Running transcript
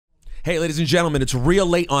Hey, ladies and gentlemen, it's real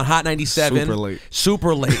late on Hot 97. Super late.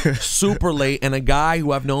 Super late. Super late. And a guy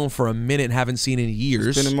who I've known for a minute and haven't seen in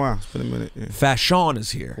years. It's been a while. It's been a minute. Yeah. Fashawn is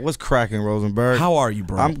here. What's cracking, Rosenberg? How are you,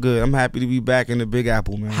 bro? I'm good. I'm happy to be back in the Big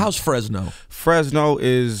Apple, man. How's Fresno? Fresno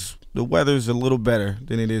is, the weather's a little better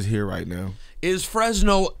than it is here right now. Is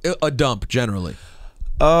Fresno a dump, generally?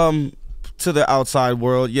 To the outside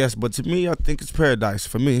world, yes. But to me, I think it's paradise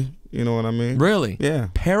for me. You know what I mean? Really? Yeah.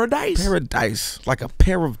 Paradise? Paradise. Like a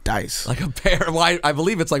pair of dice. Like a pair of, I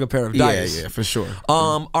believe it's like a pair of dice. Yeah, for sure.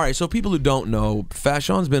 All right, so people who don't know,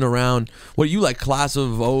 Fashawn's been around, what are you, like class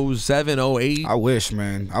of 07, 08? I wish,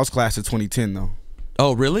 man. I was class of 2010, though.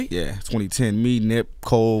 Oh, really? Yeah, 2010. Me, Nip,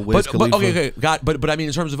 Cole, Wiz Khalifa. Okay, but I mean,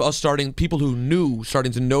 in terms of us starting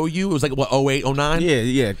to know you, it was like, what, 08, 09?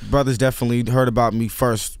 Yeah. Brothers definitely heard about me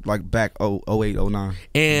first, like back 08, 09.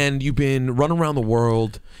 And you've been running around the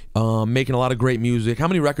world, making a lot of great music. How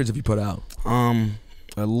many records have you put out?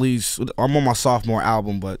 At least, I'm on my sophomore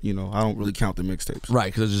album, but you know, I don't really count the mixtapes.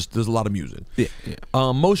 Right, because there's a lot of music. Yeah.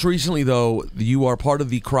 Most recently, though, you are part of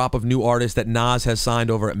the crop of new artists that Nas has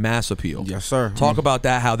signed over at Mass Appeal. Yes, sir. Talk about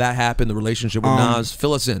that, how that happened, the relationship with Nas.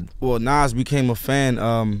 Fill us in. Well, Nas became a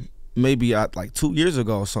fan maybe like 2 years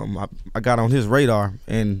ago or something. I got on his radar,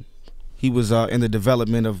 and he was in the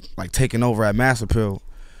development of like taking over at Mass Appeal,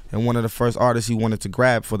 and one of the first artists he wanted to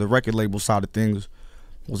grab for the record label side of things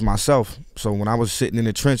was myself. So when I was sitting in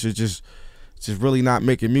the trenches, just really not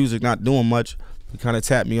making music, not doing much, he kind of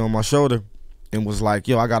tapped me on my shoulder and was like,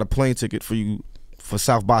 yo, I got a plane ticket for you for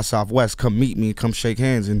South by Southwest. Come meet me, come shake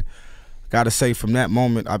hands. And gotta say, from that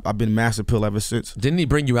moment, I've been Mass Appeal ever since. Didn't he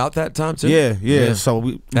bring you out that time too? Yeah. So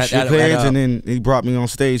we shook hands, and then he brought me on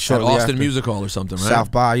stage shortly at Austin after. Music Hall or something, right?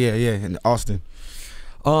 South by, yeah, in Austin.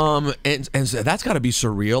 And so that's got to be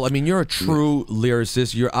surreal. I mean, you're a true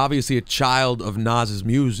lyricist. You're obviously a child of Nas's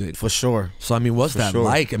music. For sure. So I mean, what's that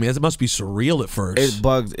like? I mean, it must be surreal at first. It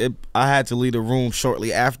bugged. I had to leave the room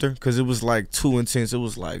shortly after because it was like too intense. It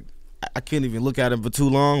was like I couldn't even look at him for too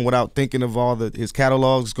long without thinking of all his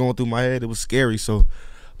catalogs going through my head. It was scary. So,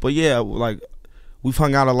 but yeah, like we've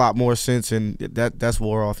hung out a lot more since, and that's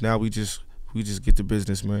wore off. Now we just get to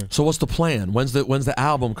business, man. So what's the plan? When's the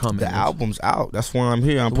album coming? The album's out. That's why I'm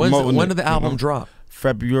here. I'm promoting it. When did the album drop?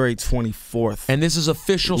 February 24th. And this is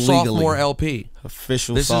official Legally. sophomore LP.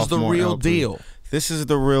 Official this sophomore This is the real LP. deal. This is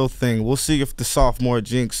the real thing. We'll see if the sophomore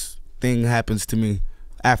jinx thing happens to me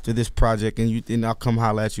after this project, and I'll come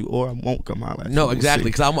holler at you, or I won't come holler at you. No,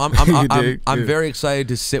 exactly, because I'm very excited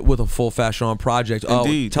to sit with a full Fashawn project.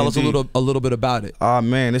 Indeed, tell us a little bit about it.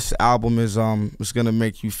 Man, this album is it's gonna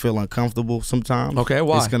make you feel uncomfortable sometimes. Okay,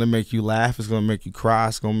 why? It's gonna make you laugh. It's gonna make you cry.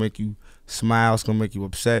 It's gonna make you smile. It's gonna make you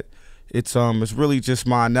upset. It's really just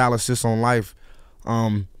my analysis on life,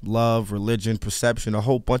 love, religion, perception, a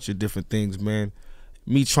whole bunch of different things, man.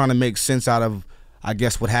 Me trying to make sense out of, I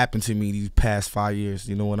guess, what happened to me these past 5 years,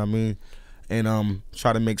 you know what I mean? And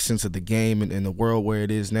try to make sense of the game and the world where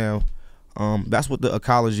it is now. That's what the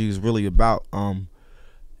ecology is really about.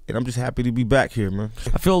 And I'm just happy to be back here, man.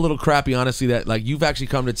 I feel a little crappy, honestly, that like you've actually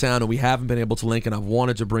come to town and we haven't been able to link, and I've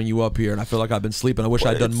wanted to bring you up here, and I feel like I've been sleeping. I wish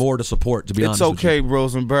I'd done more to support, to be honest with you. It's okay,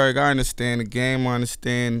 Rosenberg. I understand the game. I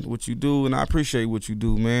understand what you do, and I appreciate what you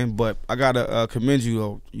do, man. But I gotta commend you,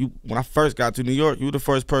 though. When I first got to New York, you were the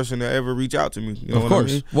first person to ever reach out to me. You know of course. What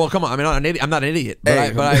I mean? Well, come on. I mean, I'm not an idiot, but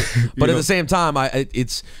hey, but at the same time,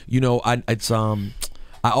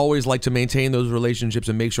 I always like to maintain those relationships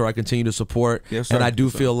and make sure I continue to support. Yes, sir. And I do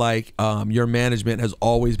feel like your management has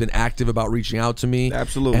always been active about reaching out to me.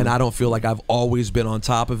 Absolutely. And I don't feel like I've always been on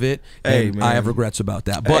top of it. Hey, and man. I have regrets about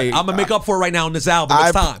that. But I'm gonna make up for it right now on this album.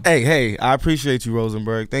 It's time. Hey, I appreciate you,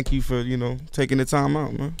 Rosenberg. Thank you for taking the time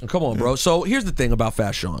out, man. Come on, bro. So here's the thing about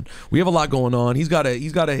Fashawn. We have a lot going on. He's gotta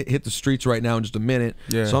hit the streets right now in just a minute.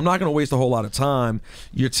 Yeah. So I'm not gonna waste a whole lot of time.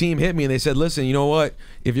 Your team hit me and they said, listen, you know what?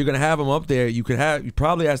 If you're gonna have him up there, you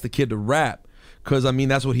probably ask the kid to rap, because I mean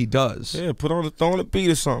that's what he does. Yeah, throw on a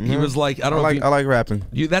beat or something. He was like, I like rapping.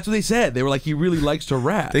 That's what they said. They were like, he really likes to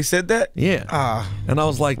rap. They said that? Yeah. And I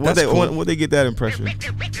was like, that's cool. Where'd they get that impression?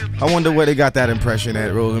 I wonder where they got that impression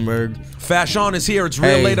at, Rosenberg. Fashawn is here. It's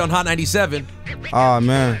real late on Hot 97. Oh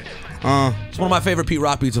man. It's one of my favorite Pete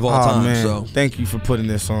Rock beats of all time. Man. So thank you for putting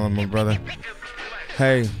this on, my brother.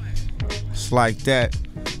 Hey, it's like that.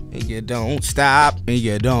 And you don't stop, and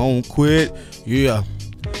you don't quit. Yeah.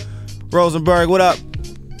 Rosenberg, what up?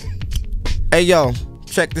 Hey, yo,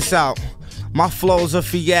 check this out. My flow's a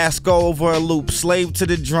fiasco over a loop. Slave to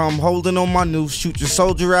the drum, holding on my noose. Shoot your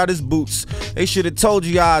soldier out his boots. They should have told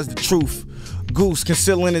you guys the truth. Goose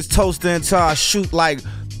concealing his toaster until I shoot like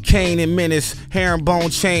Cocaine and menace, herringbone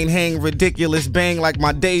chain hang ridiculous, bang like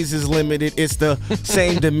my days is limited. It's the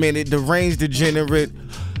same demented, deranged degenerate.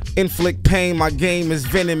 Inflict pain, my game is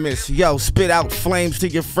venomous. Yo, spit out flames till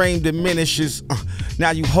your frame diminishes.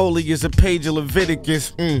 Now you holy as a page of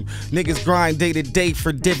Leviticus. Niggas grind day to day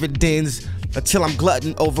for dividends. Until I'm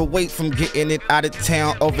glutton, overweight from getting it out of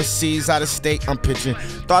town, overseas, out of state, I'm pitching.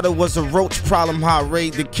 Thought it was a roach problem, how I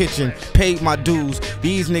raid the kitchen. Paid my dues,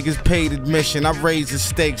 these niggas paid admission. I raised the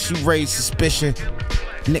stakes, you raised suspicion.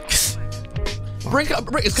 Nix.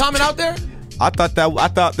 Is Common out there? I thought that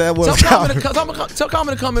was. Tell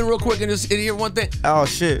Common to come in real quick and just hear one thing. Oh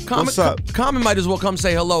shit! What's up? Common might as well come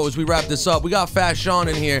say hello as we wrap this up. We got Fashawn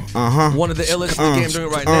in here. One of the illest in the game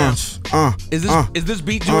doing it right now. Is this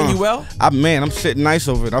beat doing you well? Man, I'm sitting nice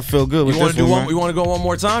over it. I feel good with this one. You want to go one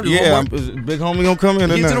more time? Yeah, big homie gonna come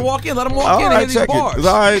in. He's gonna walk in. Let him walk in and hit these bars.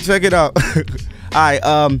 All right, check it out. All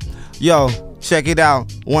right, yo, check it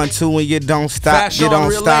out. 1, 2, and you don't stop. Fashawn, you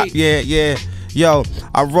don't stop. late. Yeah. Yo,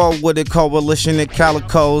 I roll with a coalition of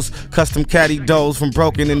calicos, custom caddy doughs from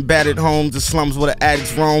broken and battered homes, the slums where the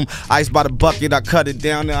addicts roam. Ice by the bucket, I cut it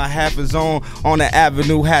down to a half a zone. On the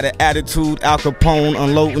avenue, had an attitude, Al Capone,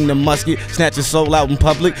 unloading the musket, snatch your soul out in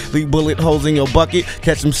public, leave bullet holes in your bucket,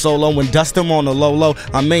 catch him solo and dust him on the low.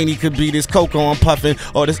 I mean, he could be this cocoa I'm puffing,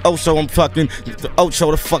 or this Ocho I'm fucking, the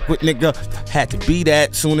Ocho to fuck with, nigga. Had to be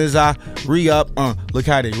that soon as I re-up, look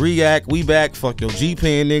how they react, we back, fuck your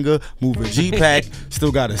G-Pen, nigga, move a G-Pack,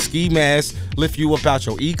 still got a ski mask, lift you up out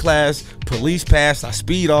your E-class, police pass, I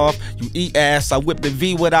speed off, you eat ass, I whip the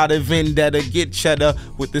V without a vendetta, get cheddar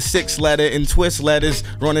with the 6-letter and twist letters,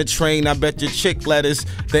 run a train, I bet your chick letters,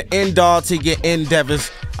 the end all to your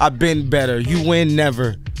endeavors, I been better, you win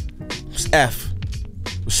never, F,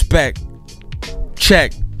 respect,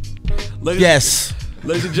 check, yes.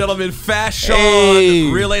 Ladies and gentlemen,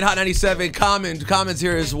 Fashawn, Real 8 Hot 97, Common's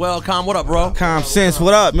here as well. What up, bro? Sense,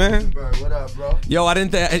 what up, man? What up, bro? Yo, I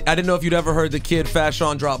didn't know if you'd ever heard the kid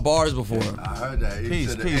Fashawn drop bars before. I heard that.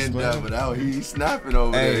 Peace, man. He's snapping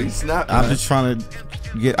over there. He's snapping. I'm just trying to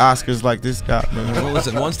get Oscars like this guy, man. Well,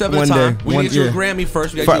 listen, one step at a time. We need you a Grammy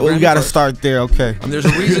first. We gotta start there, okay?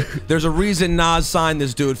 There's a reason Nas signed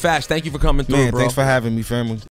this dude. Fash, thank you for coming through, man, bro. Thanks for having me, family.